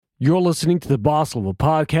You're listening to the Boss Level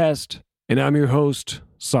Podcast, and I'm your host,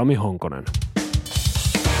 Sami Honkonen.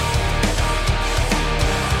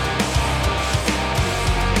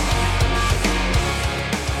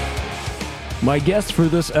 My guest for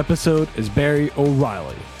this episode is Barry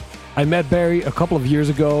O'Reilly. I met Barry a couple of years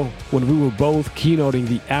ago when we were both keynoting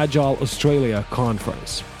the Agile Australia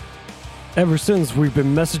conference. Ever since, we've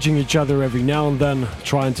been messaging each other every now and then,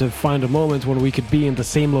 trying to find a moment when we could be in the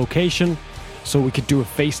same location so we could do a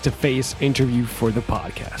face-to-face interview for the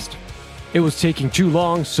podcast. It was taking too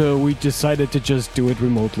long, so we decided to just do it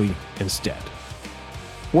remotely instead.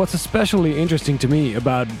 What's especially interesting to me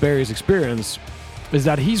about Barry's experience is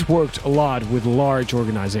that he's worked a lot with large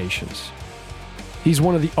organizations. He's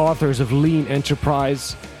one of the authors of Lean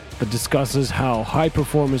Enterprise that discusses how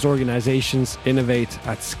high-performance organizations innovate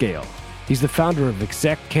at scale. He's the founder of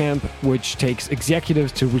ExecCamp, which takes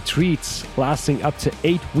executives to retreats lasting up to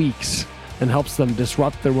 8 weeks and helps them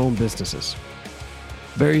disrupt their own businesses.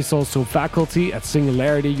 Barry's also faculty at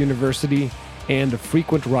Singularity University and a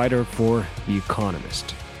frequent writer for The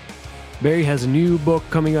Economist. Barry has a new book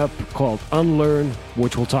coming up called Unlearn,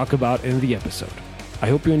 which we'll talk about in the episode. I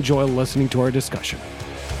hope you enjoy listening to our discussion.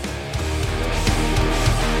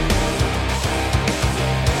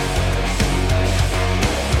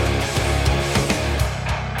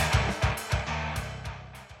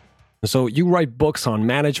 So you write books on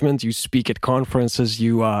management, you speak at conferences,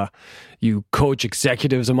 you coach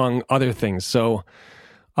executives, among other things. So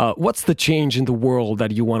what's the change in the world that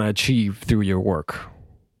you want to achieve through your work?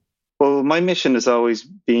 Well, my mission has always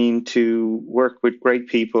been to work with great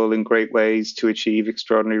people in great ways to achieve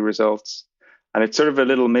extraordinary results. And it's sort of a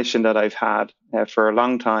little mission that I've had for a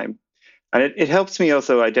long time. And it helps me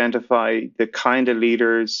also identify the kind of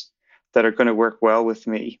leaders that are going to work well with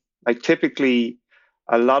me. Like typically,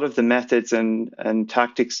 a lot of the methods and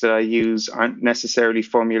tactics that I use aren't necessarily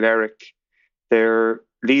formulaic. They're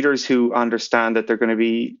leaders who understand that they're going to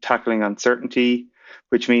be tackling uncertainty,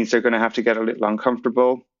 which means they're going to have to get a little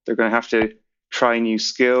uncomfortable. They're going to have to try new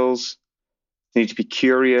skills. They need to be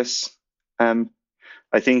curious. I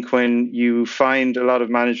think when you find a lot of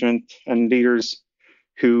management and leaders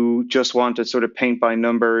who just want a sort of paint by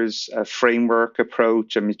numbers, a framework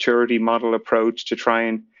approach, a maturity model approach to try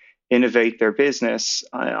and innovate their business,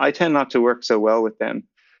 I tend not to work so well with them,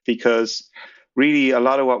 because really a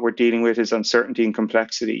lot of what we're dealing with is uncertainty and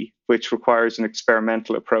complexity, which requires an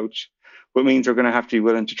experimental approach, which means we're going to have to be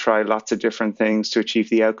willing to try lots of different things to achieve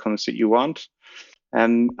the outcomes that you want.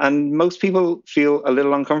 And most people feel a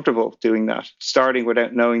little uncomfortable doing that, starting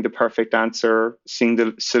without knowing the perfect answer, seeing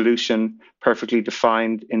the solution perfectly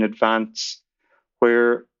defined in advance,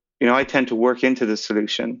 where, I tend to work into the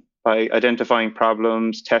solution by identifying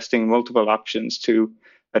problems, testing multiple options to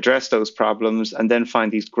address those problems, and then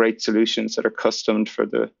find these great solutions that are customed for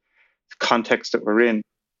the context that we're in.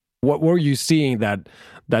 What were you seeing that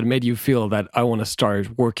made you feel that I want to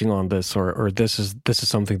start working on this, or this is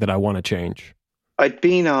something that I want to change? I'd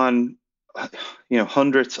been on,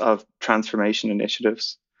 hundreds of transformation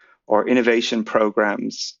initiatives or innovation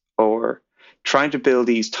programs, or trying to build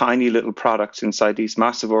these tiny little products inside these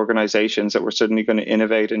massive organizations that were suddenly going to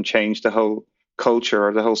innovate and change the whole culture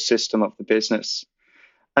or the whole system of the business.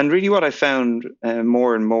 And really what I found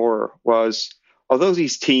more and more was, although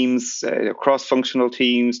these teams, cross-functional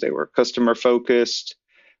teams, they were customer focused,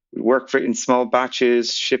 we work in small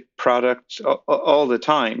batches, ship product all the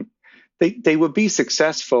time, they would be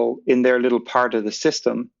successful in their little part of the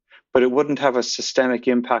system, but it wouldn't have a systemic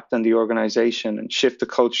impact on the organization and shift the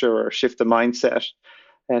culture or shift the mindset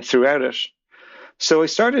throughout it. So I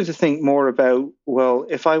started to think more about, well,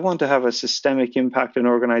 if I want to have a systemic impact in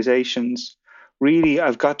organizations, really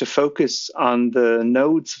I've got to focus on the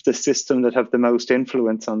nodes of the system that have the most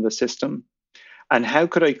influence on the system. And how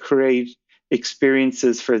could I create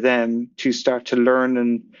experiences for them to start to learn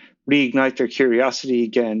and reignite their curiosity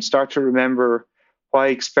again, start to remember why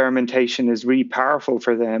experimentation is really powerful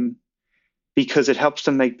for them, because it helps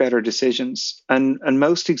them make better decisions. And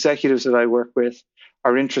most executives that I work with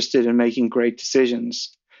are interested in making great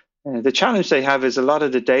decisions. The challenge they have is a lot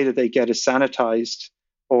of the data they get is sanitized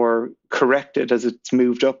or corrected as it's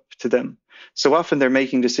moved up to them. So often they're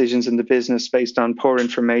making decisions in the business based on poor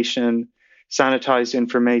information, sanitized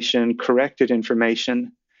information, corrected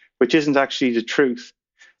information, which isn't actually the truth.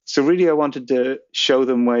 So really, I wanted to show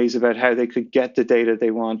them ways about how they could get the data they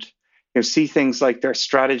want. See things like their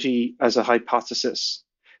strategy as a hypothesis,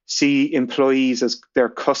 see employees as their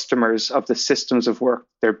customers of the systems of work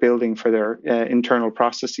they're building for their internal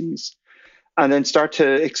processes, and then start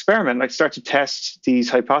to experiment, like start to test these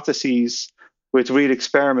hypotheses with real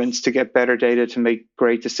experiments to get better data to make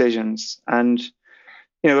great decisions. And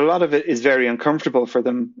A lot of it is very uncomfortable for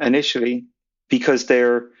them initially because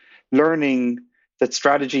they're learning that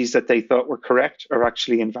strategies that they thought were correct are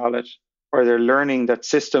actually invalid, or they're learning that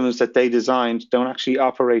systems that they designed don't actually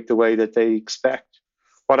operate the way that they expect.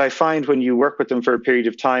 What I find when you work with them for a period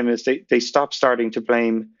of time is they stop starting to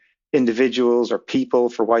blame individuals or people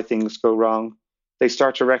for why things go wrong. They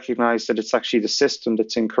start to recognize that it's actually the system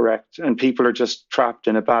that's incorrect and people are just trapped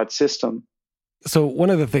in a bad system. So one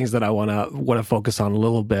of the things that I want to focus on a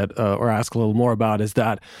little bit or ask a little more about is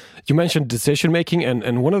that you mentioned decision making,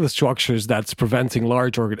 and one of the structures that's preventing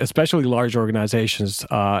especially large organizations,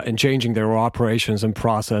 in changing their operations and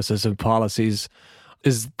processes and policies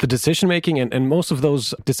is the decision making, and most of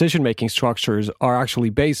those decision making structures are actually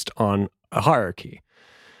based on a hierarchy.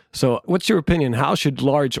 So what's your opinion? How should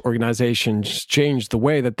large organizations change the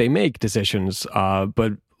way that they make decisions,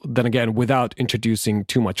 but then again, without introducing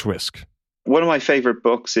too much risk? One of my favorite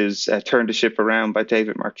books is Turn the Ship Around by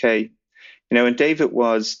David Marquet. And David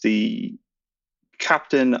was the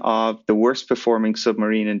captain of the worst performing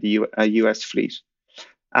submarine in the US fleet.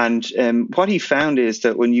 And what he found is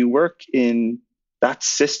that when you work in that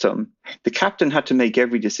system, the captain had to make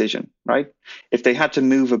every decision, right? If they had to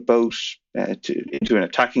move a boat into an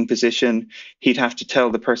attacking position, he'd have to tell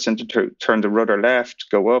the person to turn the rudder left,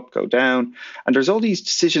 go up, go down. And there's all these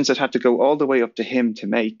decisions that had to go all the way up to him to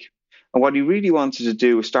make. And what he really wanted to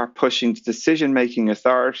do was start pushing the decision-making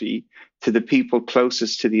authority to the people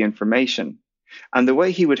closest to the information. And the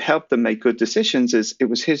way he would help them make good decisions is it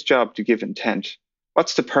was his job to give intent.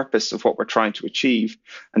 What's the purpose of what we're trying to achieve?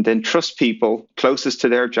 And then trust people closest to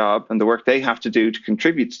their job and the work they have to do to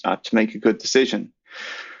contribute to that to make a good decision.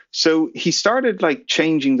 So he started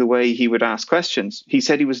changing the way he would ask questions. He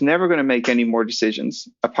said he was never going to make any more decisions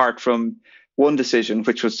apart from one decision,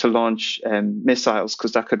 which was to launch missiles,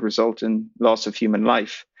 because that could result in loss of human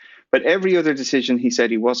life. But every other decision he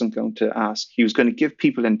said he wasn't going to ask. He was going to give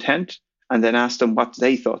people intent and then ask them what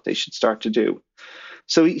they thought they should start to do.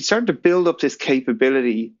 So he started to build up this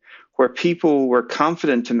capability where people were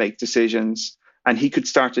confident to make decisions, and he could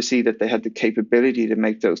start to see that they had the capability to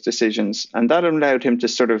make those decisions. And that allowed him to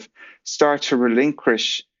sort of start to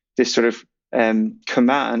relinquish this sort of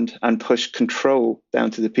command and push control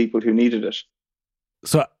down to the people who needed it.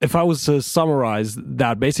 So if I was to summarize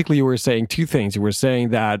that, basically you were saying two things. You were saying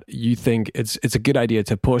that you think it's a good idea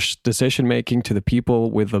to push decision-making to the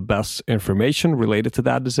people with the best information related to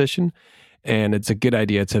that decision. And it's a good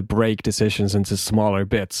idea to break decisions into smaller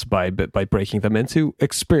bits by breaking them into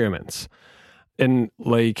experiments. And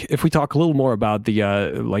if we talk a little more about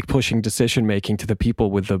the pushing decision-making to the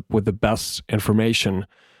people with the best information,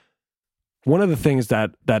 one of the things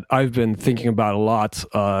that I've been thinking about a lot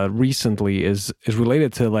recently is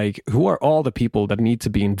related to who are all the people that need to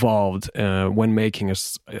be involved when making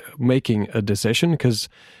a decision, because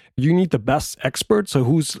you need the best expert. So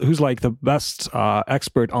who's the best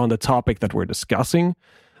expert on the topic that we're discussing?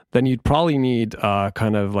 Then you'd probably need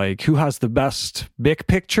who has the best big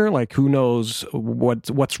picture, who knows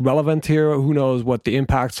what's relevant here, who knows what the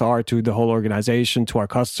impacts are to the whole organization, to our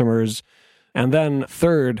customers. And then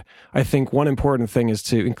third, I think one important thing is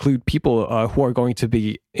to include people who are going to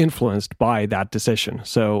be influenced by that decision.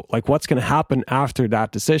 So what's going to happen after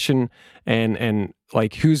that decision, and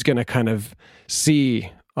who's going to kind of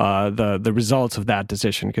see the results of that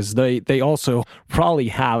decision, because they also probably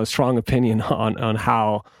have a strong opinion on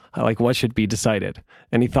how what should be decided.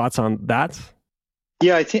 Any thoughts on that?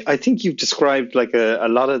 Yeah, I think you've described a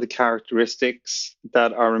lot of the characteristics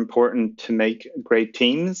that are important to make great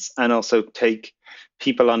teams and also take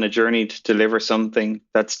people on a journey to deliver something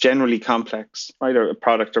that's generally complex, right? Or a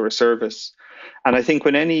product or a service. And I think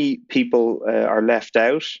when any people are left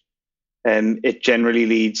out, it generally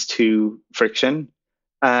leads to friction.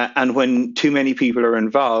 And when too many people are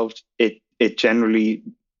involved, it generally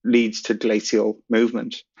leads to glacial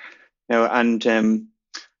movement.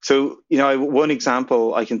 So, one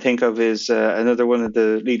example I can think of is another one of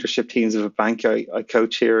the leadership teams of a bank I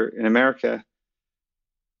coach here in America.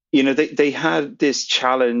 They had this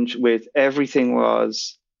challenge with everything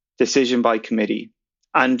was decision by committee.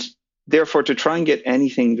 And therefore, to try and get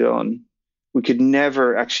anything done, we could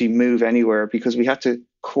never actually move anywhere because we had to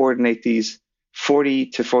coordinate these 40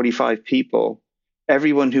 to 45 people,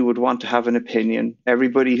 everyone who would want to have an opinion,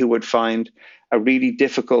 everybody who would find a really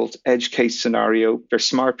difficult edge case scenario. They're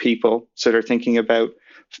smart people, so they're thinking about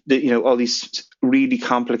all these really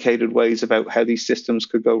complicated ways about how these systems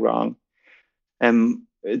could go wrong.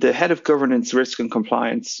 The head of governance, risk and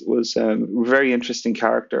compliance was a very interesting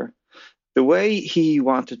character. The way he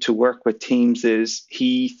wanted to work with teams is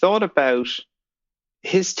he thought about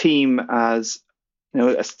his team as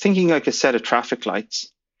thinking like a set of traffic lights.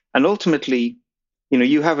 And ultimately,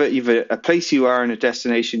 you have a place you are and a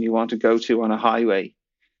destination you want to go to on a highway.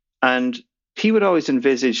 And he would always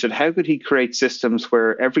envisage that how could he create systems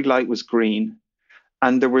where every light was green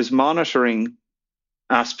and there was monitoring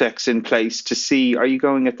aspects in place to see, are you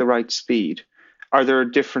going at the right speed? Are there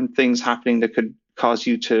different things happening that could cause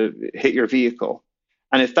you to hit your vehicle?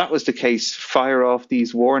 And if that was the case, fire off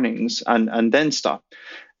these warnings and then stop.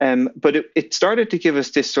 But it started to give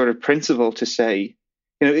us this sort of principle to say,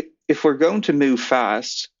 if we're going to move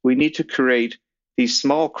fast, we need to create these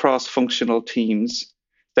small cross-functional teams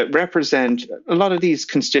that represent a lot of these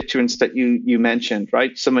constituents that you mentioned,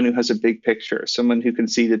 right? Someone who has a big picture, someone who can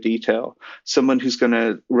see the detail, someone who's going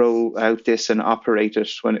to roll out this and operate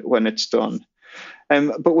it when it's done.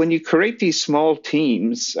 But when you create these small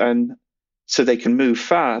teams and so they can move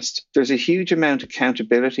fast, there's a huge amount of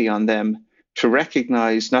accountability on them to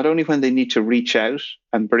recognize not only when they need to reach out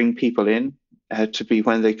and bring people in to be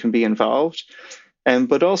when they can be involved,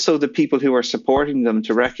 but also the people who are supporting them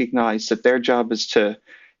to recognize that their job is to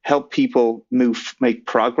help people make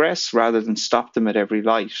progress rather than stop them at every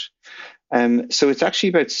light. So it's actually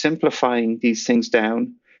about simplifying these things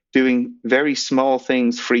down, doing very small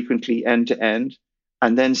things frequently end to end,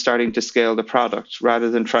 and then starting to scale the product rather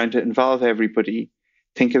than trying to involve everybody.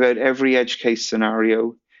 Think about every edge case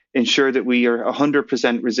scenario, ensure that we are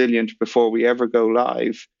 100% resilient before we ever go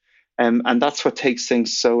live. And that's what takes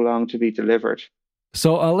things so long to be delivered.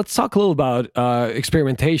 So let's talk a little about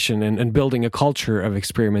experimentation and building a culture of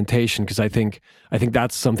experimentation, because I think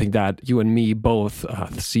that's something that you and me both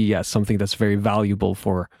see as something that's very valuable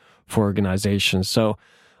for organizations. So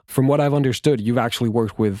from what I've understood, you've actually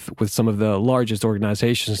worked with some of the largest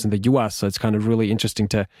organizations in the US. So it's kind of really interesting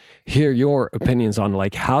to hear your opinions on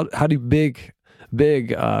like how do big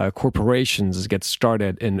corporations get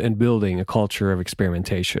started in building a culture of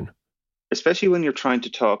experimentation. Especially when you're trying to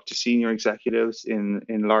talk to senior executives in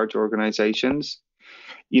large organizations.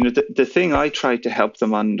 The thing I try to help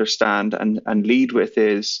them understand and lead with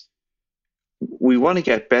is we want to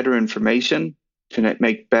get better information to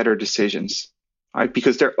make better decisions, right?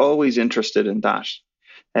 Because they're always interested in that.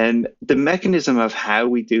 And the mechanism of how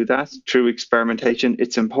we do that through experimentation,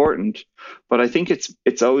 it's important, but I think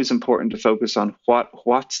it's always important to focus on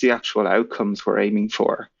what's the actual outcomes we're aiming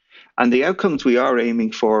for. And the outcomes we are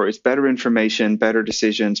aiming for is better information, better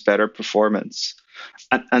decisions, better performance.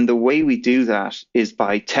 And the way we do that is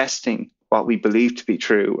by testing what we believe to be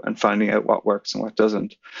true and finding out what works and what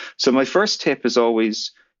doesn't. So my first tip is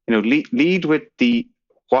always, lead with the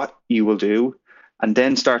what you will do and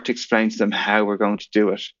then start to explain to them how we're going to do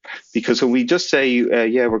it. Because when we just say,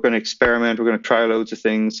 we're going to experiment, we're going to try loads of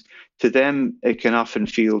things, to them, it can often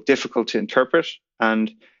feel difficult to interpret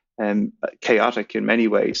and chaotic in many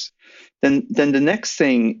ways. Then the next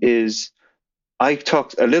thing is I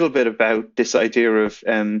talked a little bit about this idea of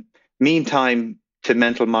mean time to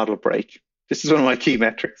mental model break. This is one of my key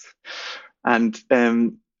metrics. And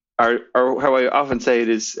or how I often say it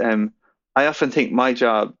is, I often think my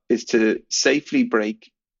job is to safely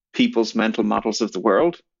break people's mental models of the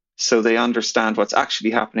world so they understand what's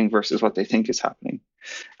actually happening versus what they think is happening.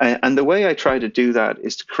 And the way I try to do that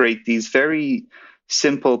is to create these very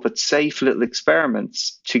simple but safe little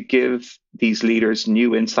experiments to give these leaders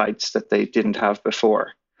new insights that they didn't have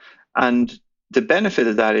before. And the benefit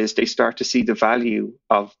of that is they start to see the value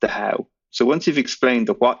of the how. So once you've explained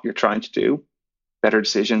the what you're trying to do, better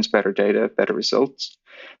decisions, better data, better results,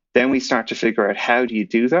 then we start to figure out how do you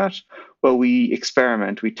do that? Well, we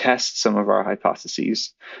experiment, we test some of our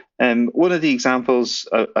hypotheses. One of the examples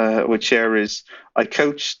I would share is I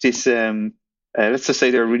coached this, let's just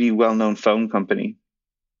say they're a really well-known phone company.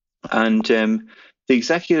 And the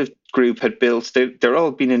executive group had built, they're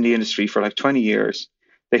all been in the industry for like 20 years.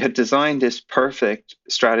 They had designed this perfect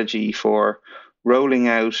strategy for rolling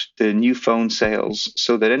out the new phone sales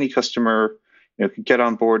so that any customer could get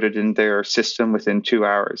onboarded in their system within 2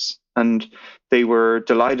 hours. And they were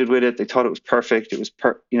delighted with it. They thought it was perfect. It was,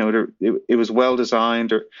 it was well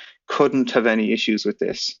designed, or couldn't have any issues with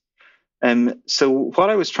this. So what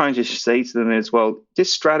I was trying to say to them is, well,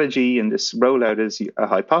 this strategy and this rollout is a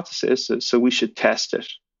hypothesis, so we should test it.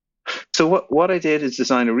 So what I did is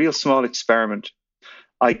design a real small experiment.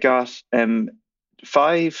 I got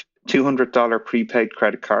 5 $200 prepaid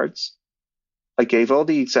credit cards. I gave all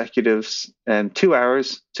the executives 2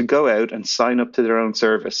 hours to go out and sign up to their own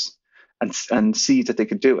service and see that they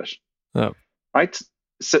could do it. Oh. Right?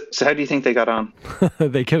 So how do you think they got on?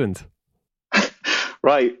 They couldn't.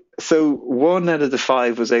 Right. So 1 out of the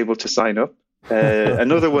 5 was able to sign up.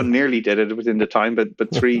 Another one nearly did it within the time,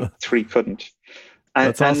 but three couldn't.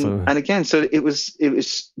 That's awesome. And again, so it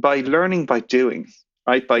was by learning by doing.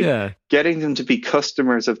 right? By Yeah. getting them to be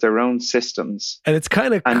customers of their own systems. And it's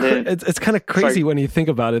kind of it's kind of crazy sorry, when you think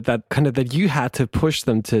about it, that kind of that you had to push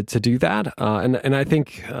them to do that. And I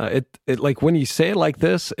think it like when you say it like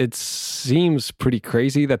this, it seems pretty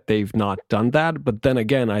crazy that they've not done that. But then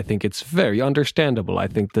again, I think it's very understandable. I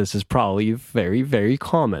think this is probably very, very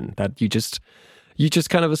common that you just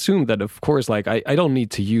kind of assume that, of course, like I don't need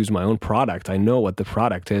to use my own product. I know what the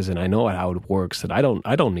product is and I know how it works, and I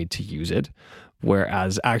don't need to use it.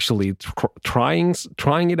 Whereas actually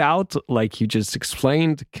trying it out, like you just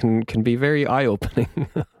explained, can be very eye-opening.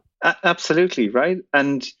 absolutely, right?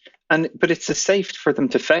 And but it's a safe for them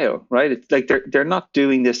to fail, right? It's like they're not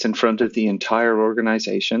doing this in front of the entire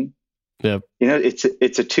organization. Yep. It's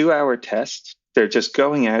a 2-hour test. They're just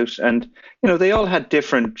going out, and they all had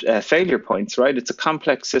different failure points, right? It's a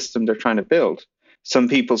complex system they're trying to build. Some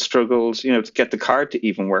people struggled, to get the card to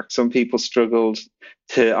even work. Some people struggled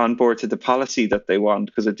to onboard to the policy that they want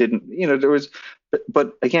because it didn't, there was,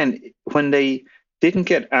 but again, when they didn't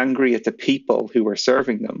get angry at the people who were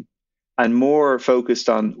serving them and more focused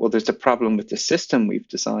on, well, there's a problem with the system we've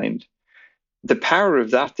designed. The power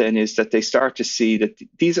of that then is that they start to see that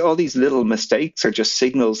all these little mistakes are just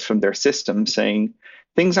signals from their system saying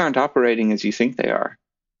things aren't operating as you think they are.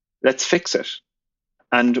 Let's fix it.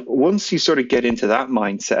 And once you sort of get into that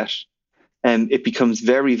mindset, it becomes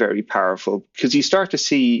very, very powerful because you start to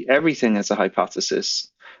see everything as a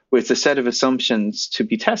hypothesis with a set of assumptions to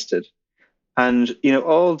be tested. And,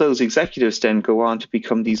 all those executives then go on to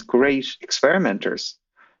become these great experimenters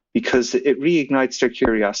because it reignites their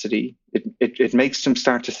curiosity. It makes them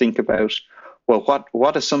start to think about, well,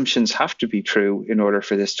 what assumptions have to be true in order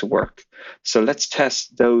for this to work? So let's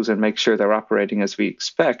test those and make sure they're operating as we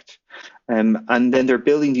expect. And then they're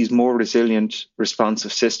building these more resilient,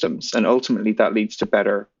 responsive systems. And ultimately, that leads to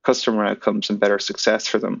better customer outcomes and better success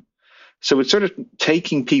for them. So it's sort of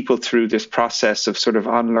taking people through this process of sort of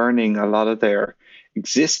unlearning a lot of their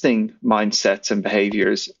existing mindsets and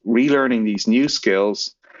behaviors, relearning these new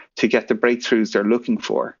skills to get the breakthroughs they're looking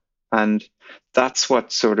for. And that's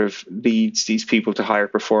what sort of leads these people to higher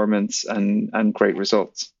performance and great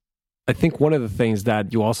results. I think one of the things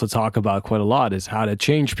that you also talk about quite a lot is how to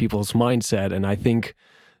change people's mindset. And I think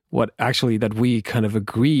what actually that we kind of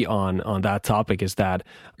agree on that topic is that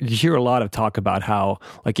you hear a lot of talk about how,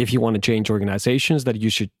 like, if you want to change organizations, that you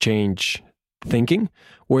should change thinking,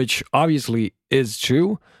 which obviously is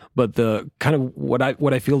true. But the kind of what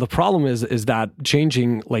I feel the problem is that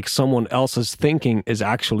changing like someone else's thinking is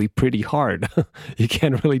actually pretty hard. You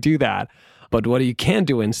can't really do that. But what you can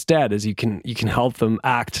do instead is you can help them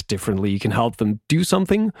act differently. You can help them do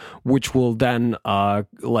something, which will then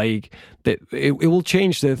it will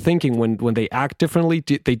change their thinking when they act differently.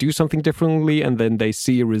 They do something differently, and then they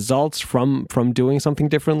see results from doing something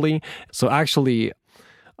differently. So actually,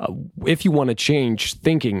 if you want to change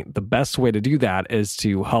thinking, the best way to do that is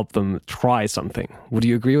to help them try something. Would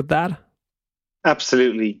you agree with that?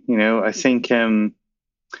 Absolutely. I think,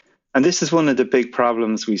 and this is one of the big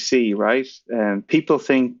problems we see, right? People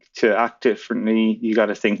think to act differently, you got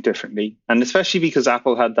to think differently. And especially because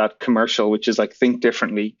Apple had that commercial, which is like, think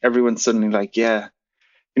differently. Everyone's suddenly like, yeah,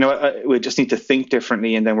 we just need to think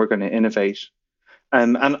differently and then we're going to innovate.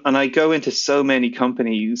 And I go into so many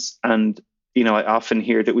companies and I often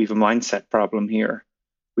hear that we have a mindset problem here.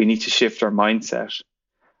 We need to shift our mindset.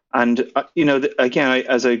 And, again,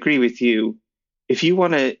 as I agree with you, if you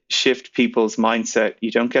want to shift people's mindset,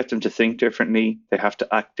 you don't get them to think differently. They have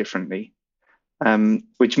to act differently,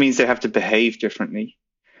 which means they have to behave differently.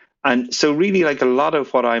 And so really, like, a lot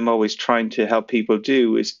of what I'm always trying to help people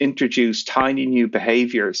do is introduce tiny new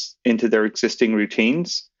behaviors into their existing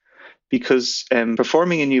routines, because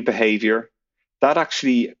performing a new behavior, that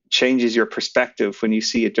actually changes your perspective when you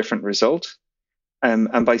see a different result.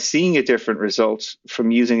 And by seeing a different result from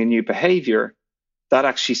using a new behavior, that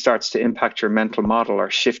actually starts to impact your mental model or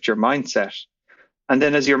shift your mindset. And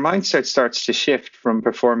then as your mindset starts to shift from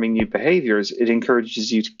performing new behaviors, it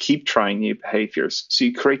encourages you to keep trying new behaviors. So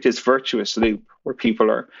you create this virtuous loop where people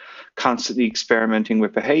are constantly experimenting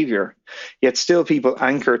with behavior. Yet still people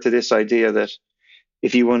anchor to this idea that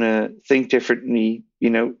if you want to think differently,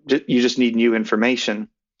 you just need new information.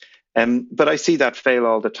 But I see that fail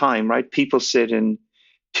all the time, right? People sit in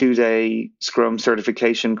 2-day Scrum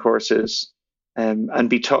certification courses and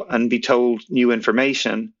be told new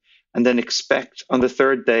information, and then expect on the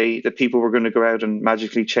third day that people were going to go out and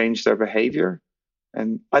magically change their behavior.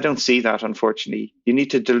 And I don't see that, unfortunately. You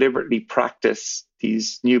need to deliberately practice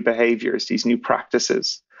these new behaviors, these new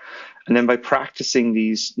practices. And then by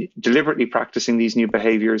deliberately practicing these new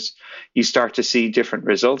behaviors, you start to see different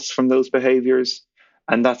results from those behaviors.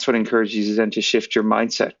 And that's what encourages you then to shift your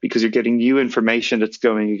mindset, because you're getting new information that's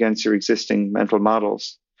going against your existing mental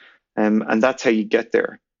models. And that's how you get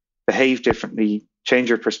there. Behave differently, change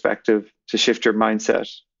your perspective to shift your mindset,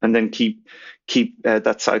 and then keep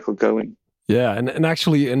that cycle going. Yeah, and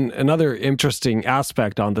actually, another interesting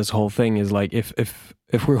aspect on this whole thing is like if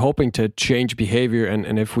we're hoping to change behavior,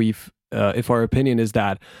 and if our opinion is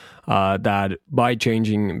that that by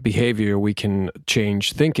changing behavior we can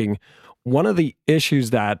change thinking, one of the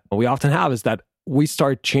issues that we often have is that we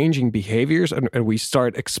start changing behaviors and we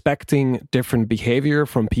start expecting different behavior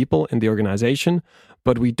from people in the organization,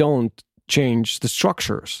 but we don't change the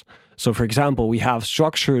structures. So, for example, we have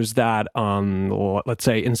structures that, let's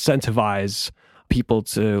say, incentivize people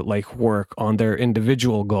to like work on their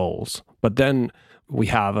individual goals. But then we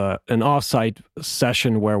have an offsite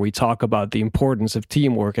session where we talk about the importance of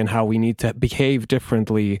teamwork and how we need to behave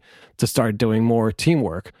differently to start doing more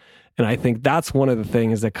teamwork. And I think that's one of the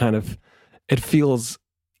things that kind of, it feels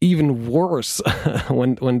even worse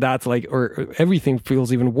when that's like, or everything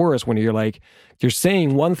feels even worse when you're like, you're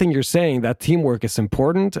saying one thing, you're saying that teamwork is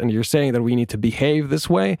important and you're saying that we need to behave this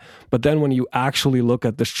way. But then when you actually look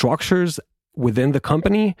at the structures within the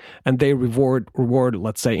company and they reward,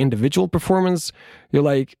 let's say, individual performance, you're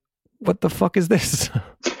like, what the fuck is this?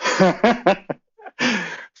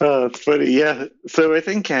 Oh, it's funny. Yeah. So I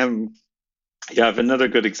think, I have another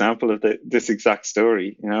good example of this exact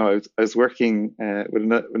story. I was working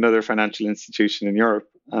with another financial institution in Europe,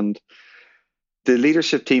 and the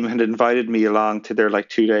leadership team had invited me along to their like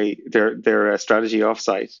 2-day their strategy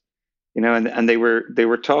offsite. And they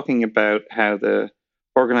were talking about how the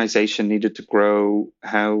organization needed to grow,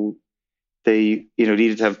 how they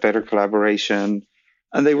needed to have better collaboration.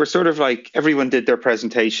 And they were sort of like, everyone did their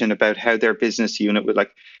presentation about how their business unit with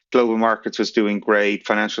like global markets was doing great,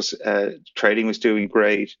 financial trading was doing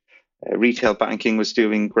great, retail banking was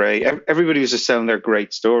doing great. Everybody was just selling their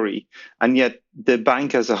great story. And yet the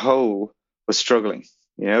bank as a whole was struggling,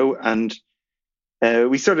 and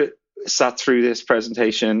we sort of sat through this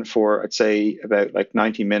presentation for, I'd say, about like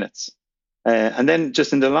 90 minutes. And then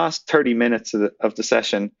just in the last 30 minutes of the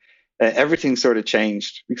session, everything sort of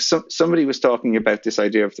changed, because somebody was talking about this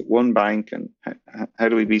idea of the one bank and how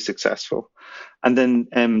do we be successful. And then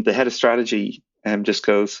the head of strategy just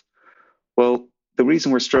goes, well, the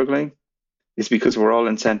reason we're struggling is because we're all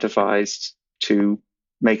incentivized to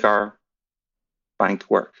make our bank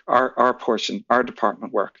work, our portion, our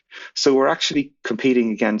department work. So we're actually competing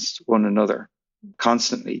against one another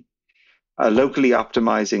constantly, locally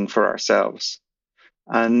optimizing for ourselves.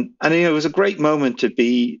 And it was a great moment to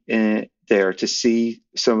be there to see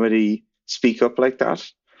somebody speak up like that,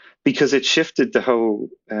 because it shifted the whole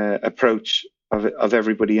approach of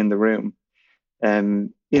everybody in the room.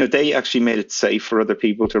 They actually made it safe for other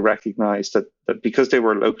people to recognize that because they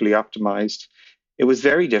were locally optimized, it was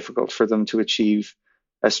very difficult for them to achieve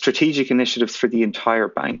strategic initiatives for the entire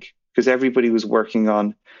bank, because everybody was working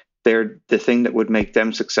on the thing that would make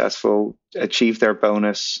them successful, achieve their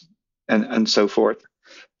bonus, and so forth.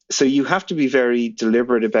 So you have to be very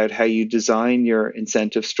deliberate about how you design your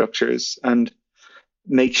incentive structures and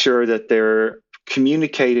make sure that they're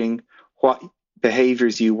communicating what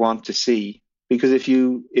behaviors you want to see. Because if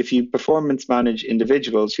you performance manage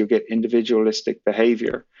individuals, you'll get individualistic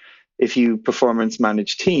behavior. If you performance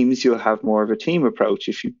manage teams, you'll have more of a team approach,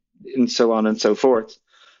 and so on and so forth.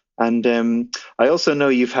 And I also know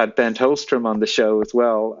you've had Bent Holstrom on the show as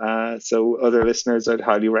well. So other listeners, I'd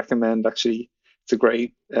highly recommend. Actually, it's a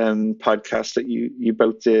great podcast that you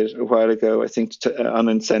both did a while ago, I think, on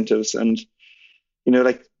incentives. And,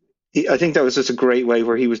 I think that was just a great way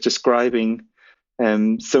where he was describing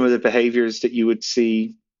some of the behaviors that you would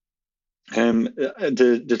see.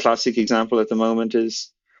 The classic example at the moment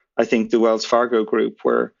is, I think, the Wells Fargo group,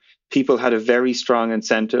 where people had a very strong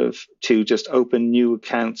incentive to just open new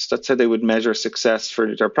accounts. That's how they would measure success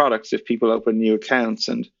for their products, if people open new accounts.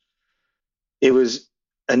 And it was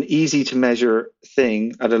an easy to measure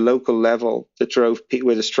thing at a local level that drove people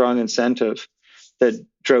with a strong incentive, that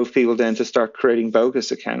drove people then to start creating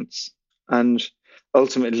bogus accounts, and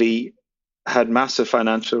ultimately had massive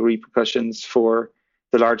financial repercussions for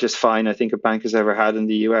the largest fine I think a bank has ever had in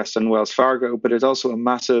the US on Wells Fargo. But it's also a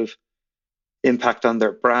massive impact on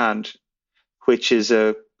their brand, which is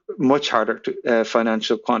a much harder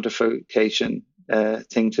financial quantification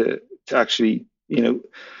thing to actually,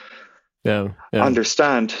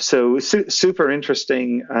 understand. So super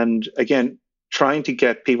interesting. And again, trying to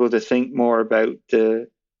get people to think more about the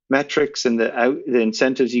metrics and the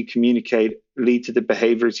incentives you communicate lead to the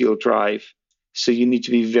behaviors you'll drive. So you need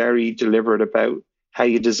to be very deliberate about how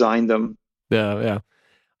you design them. Yeah.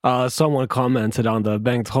 Someone commented on the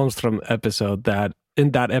Bengt Holmstrom episode that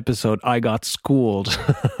in that episode I got schooled.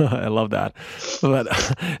 I love that. But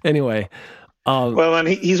anyway, Well, and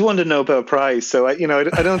he's won the Nobel Prize, so I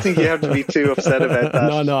don't think you have to be too upset about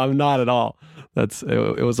that. no, I'm not at all.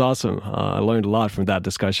 It was awesome. I learned a lot from that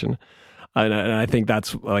discussion, and I think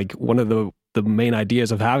that's like one of the main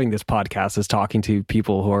ideas of having this podcast is talking to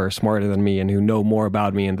people who are smarter than me and who know more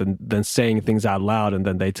about me, and then saying things out loud, and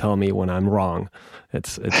then they tell me when I'm wrong.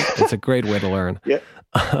 It's a great way to learn. Yeah,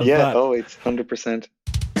 yeah. It's 100%.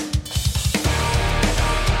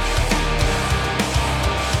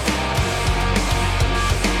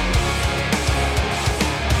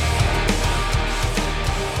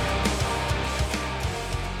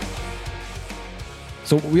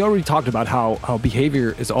 So we already talked about how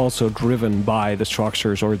behavior is also driven by the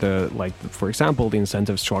structures or for example, the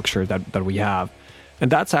incentive structure that we have.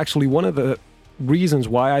 And that's actually one of the reasons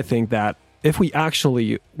why I think that if we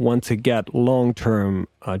actually want to get long-term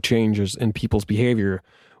changes in people's behavior,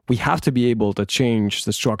 we have to be able to change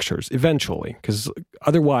the structures eventually, because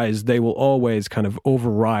otherwise they will always kind of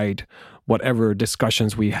override whatever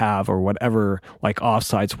discussions we have or whatever like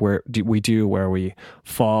offsites where we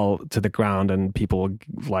fall to the ground and people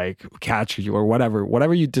like catch you or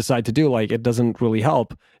whatever you decide to do. Like, it doesn't really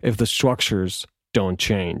help if the structures don't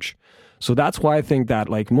change. So that's why I think that,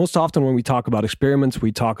 like, most often when we talk about experiments,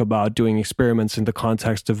 we talk about doing experiments in the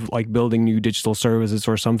context of like building new digital services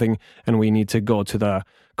or something, and we need to go to the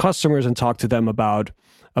customers and talk to them about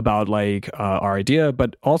like our idea.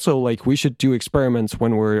 But also, like, we should do experiments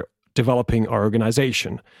when we're developing our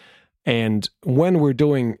organization. And when we're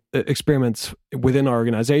doing experiments within our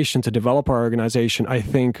organization to develop our organization, I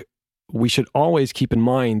think we should always keep in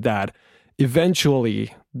mind that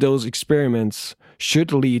eventually those experiments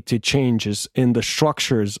should lead to changes in the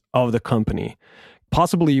structures of the company.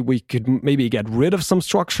 Possibly we could maybe get rid of some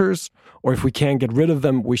structures, or if we can't get rid of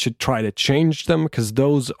them, we should try to change them, because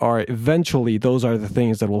those are the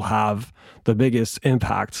things that will have the biggest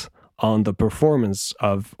impacts on the performance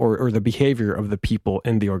of or the behavior of the people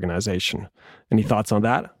in the organization. Any thoughts on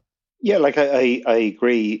that? Yeah, like I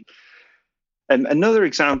agree. Another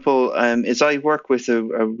example is I work with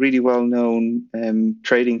a really well-known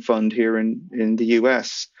trading fund here in the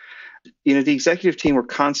US. The executive team were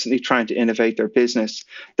constantly trying to innovate their business.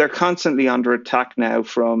 They're constantly under attack now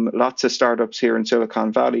from lots of startups here in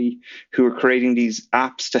Silicon Valley who are creating these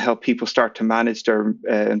apps to help people start to manage their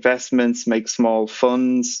investments, make small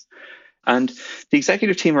funds. And the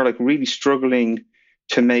executive team are like really struggling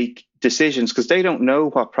to make decisions because they don't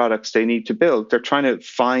know what products they need to build. They're trying to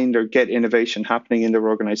find or get innovation happening in their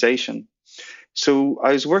organization. So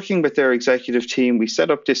I was working with their executive team. We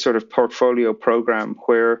set up this sort of portfolio program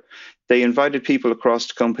where they invited people across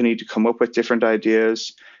the company to come up with different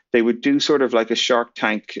ideas. They would do sort of like a Shark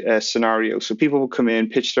Tank scenario. So people would come in,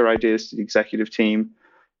 pitch their ideas to the executive team.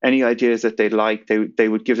 Any ideas that they like, they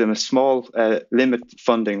would give them a small limit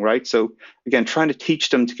funding, right? So again, trying to teach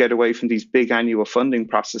them to get away from these big annual funding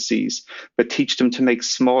processes, but teach them to make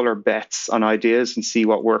smaller bets on ideas and see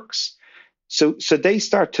what works. So they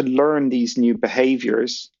start to learn these new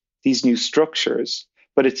behaviors, these new structures,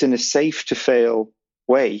 but it's in a safe to fail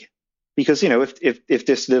way. Because, if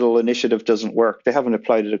this little initiative doesn't work, they haven't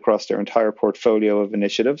applied it across their entire portfolio of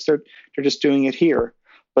initiatives. They're just doing it here.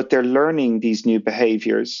 But they're learning these new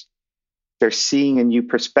behaviors. They're seeing a new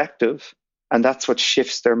perspective, and that's what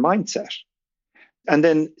shifts their mindset. And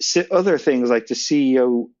then other things like the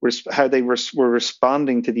CEO, how they were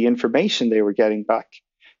responding to the information they were getting back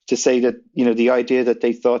to say that, the idea that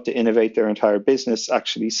they thought to innovate their entire business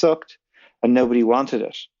actually sucked and nobody wanted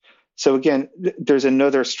it. So again, there's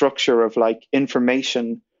another structure of like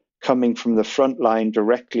information coming from the front line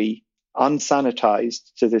directly,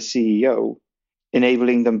 unsanitized to the CEO,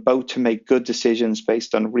 enabling them both to make good decisions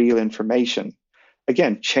based on real information.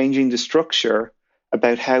 Again, changing the structure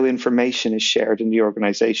about how information is shared in the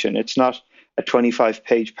organization. It's not a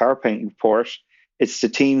 25-page PowerPoint report. It's the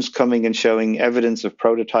teams coming and showing evidence of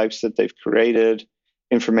prototypes that they've created,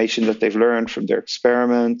 information that they've learned from their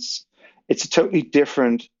experiments. It's a totally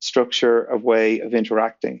different structure of way of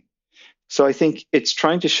interacting. So I think it's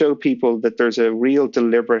trying to show people that there's a real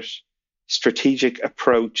deliberate strategic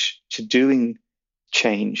approach to doing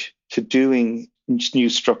change, to doing new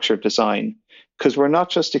structure design, because we're not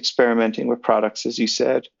just experimenting with products, as you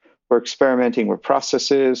said. We're experimenting with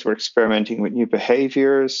processes, we're experimenting with new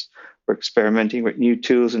behaviors, we're experimenting with new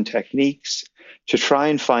tools and techniques to try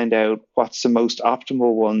and find out what's the most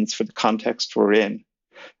optimal ones for the context we're in.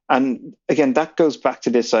 And again, that goes back to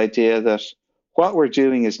this idea that what we're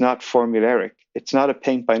doing is not formulaic. It's not a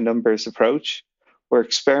paint by numbers approach. We're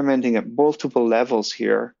experimenting at multiple levels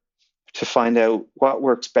here to find out what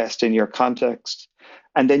works best in your context.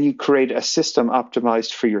 And then you create a system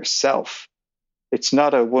optimized for yourself. It's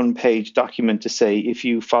not a one-page document to say, if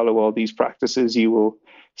you follow all these practices, you will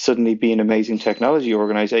suddenly be an amazing technology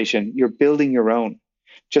organization. You're building your own.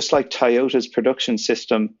 Just like Toyota's production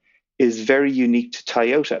system is very unique to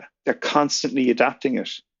Toyota. They're constantly adapting it.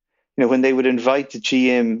 When they would invite the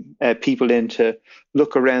GM people in to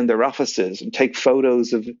look around their offices and take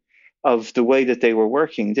photos of the way that they were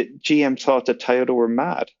working, the GM thought that Toyota were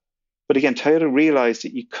mad. But again, Toyota realized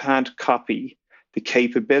that you can't copy the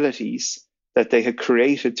capabilities that they had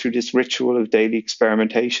created through this ritual of daily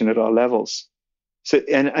experimentation at all levels. So,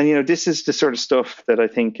 and this is the sort of stuff that I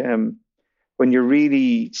think when you're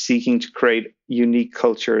really seeking to create unique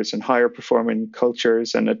cultures and higher performing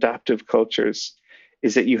cultures and adaptive cultures,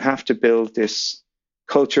 is that you have to build this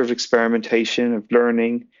culture of experimentation, of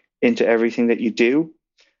learning into everything that you do.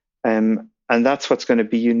 And that's what's going to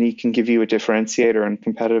be unique and give you a differentiator and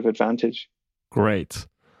competitive advantage. Great.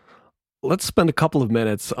 Let's spend a couple of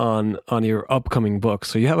minutes on your upcoming book.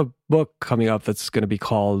 So you have a book coming up that's going to be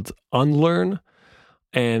called Unlearn.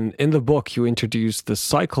 And in the book, you introduce the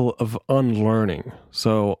cycle of unlearning.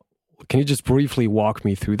 So can you just briefly walk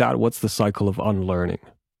me through that? What's the cycle of unlearning?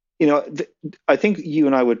 I think you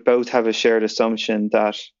and I would both have a shared assumption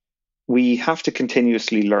that we have to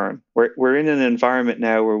continuously learn. We're in an environment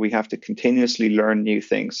now where we have to continuously learn new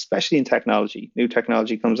things, especially in technology. New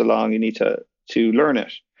technology comes along, you need to learn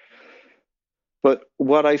it. But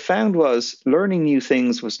what I found was learning new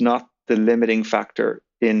things was not the limiting factor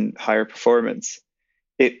in higher performance.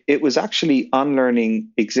 It was actually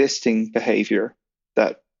unlearning existing behavior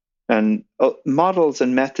and models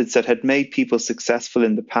and methods that had made people successful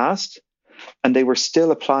in the past, and they were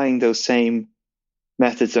still applying those same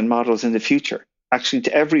methods and models in the future, actually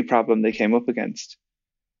to every problem they came up against.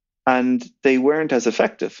 And they weren't as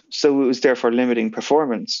effective, so it was therefore limiting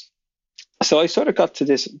performance. So I sort of got to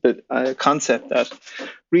this concept that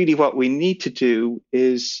really what we need to do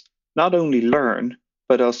is not only learn,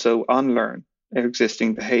 but also unlearn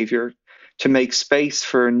existing behavior to make space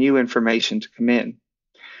for new information to come in.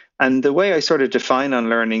 And the way I sort of define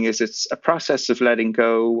unlearning is it's a process of letting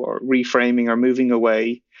go or reframing or moving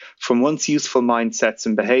away from once useful mindsets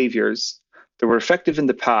and behaviors that were effective in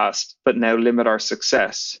the past, but now limit our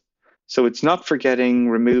success. So it's not forgetting,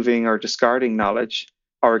 removing, or discarding knowledge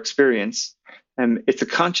or experience. It's a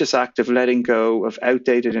conscious act of letting go of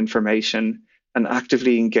outdated information and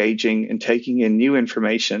actively engaging and taking in new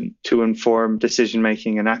information to inform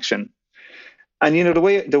decision-making and action. And,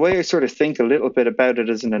 the way I sort of think a little bit about it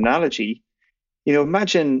as an analogy,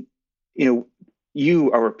 imagine,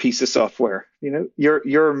 you are a piece of software,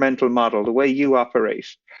 your mental model, the way you operate.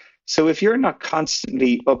 So if you're not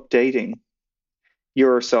constantly updating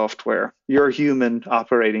your software, your human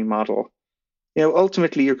operating model,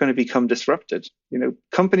 ultimately you're going to become disrupted.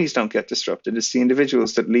 Companies don't get disrupted. It's the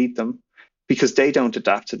individuals that lead them because they don't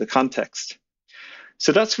adapt to the context.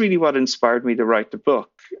 So that's really what inspired me to write the book.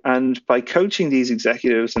 And by coaching these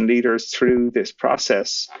executives and leaders through this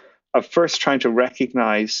process of first trying to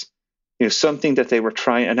recognize, something that they were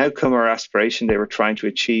trying, an outcome or aspiration they were trying to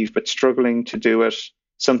achieve, but struggling to do it,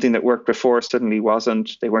 something that worked before suddenly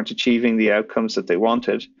wasn't, they weren't achieving the outcomes that they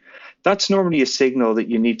wanted. That's normally a signal that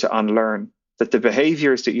you need to unlearn, that the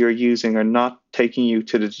behaviors that you're using are not taking you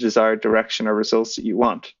to the desired direction or results that you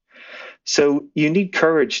want. So you need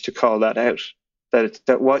courage to call that out,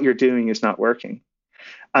 that what you're doing is not working.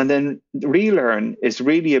 And then relearn is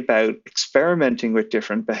really about experimenting with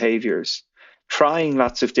different behaviors, trying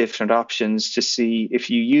lots of different options to see if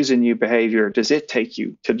you use a new behavior, does it take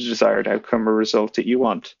you to the desired outcome or result that you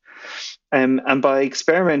want? And by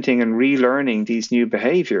experimenting and relearning these new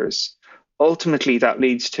behaviors, ultimately that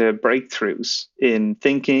leads to breakthroughs in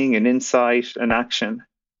thinking and insight and action.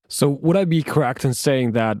 So would I be correct in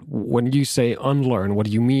saying that when you say unlearn, what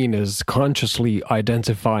you mean is consciously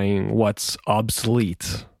identifying what's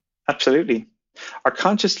obsolete? Absolutely. Or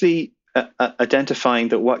consciously identifying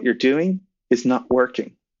that what you're doing is not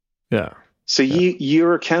working. Yeah. So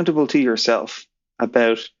you're accountable to yourself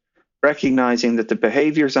about recognizing that the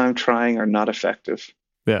behaviors I'm trying are not effective.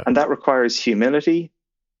 Yeah. And that requires humility.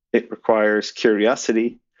 It requires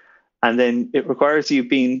curiosity. And then it requires you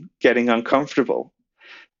getting uncomfortable.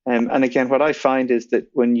 And again, what I find is that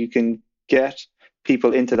when you can get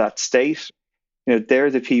people into that state, they're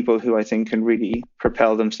the people who I think can really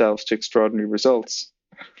propel themselves to extraordinary results.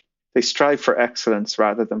 They strive for excellence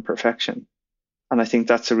rather than perfection. And I think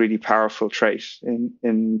that's a really powerful trait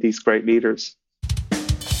in these great leaders.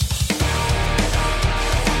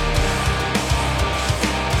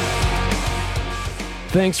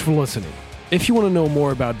 Thanks for listening. If you want to know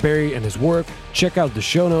more about Barry and his work, check out the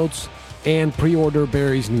show notes and pre-order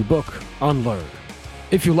Barry's new book, Unlearn.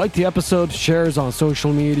 If you liked the episode, shares on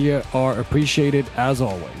social media are appreciated as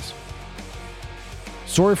always.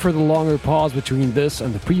 Sorry for the longer pause between this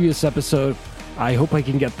and the previous episode. I hope I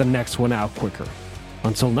can get the next one out quicker.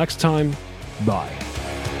 Until next time, bye.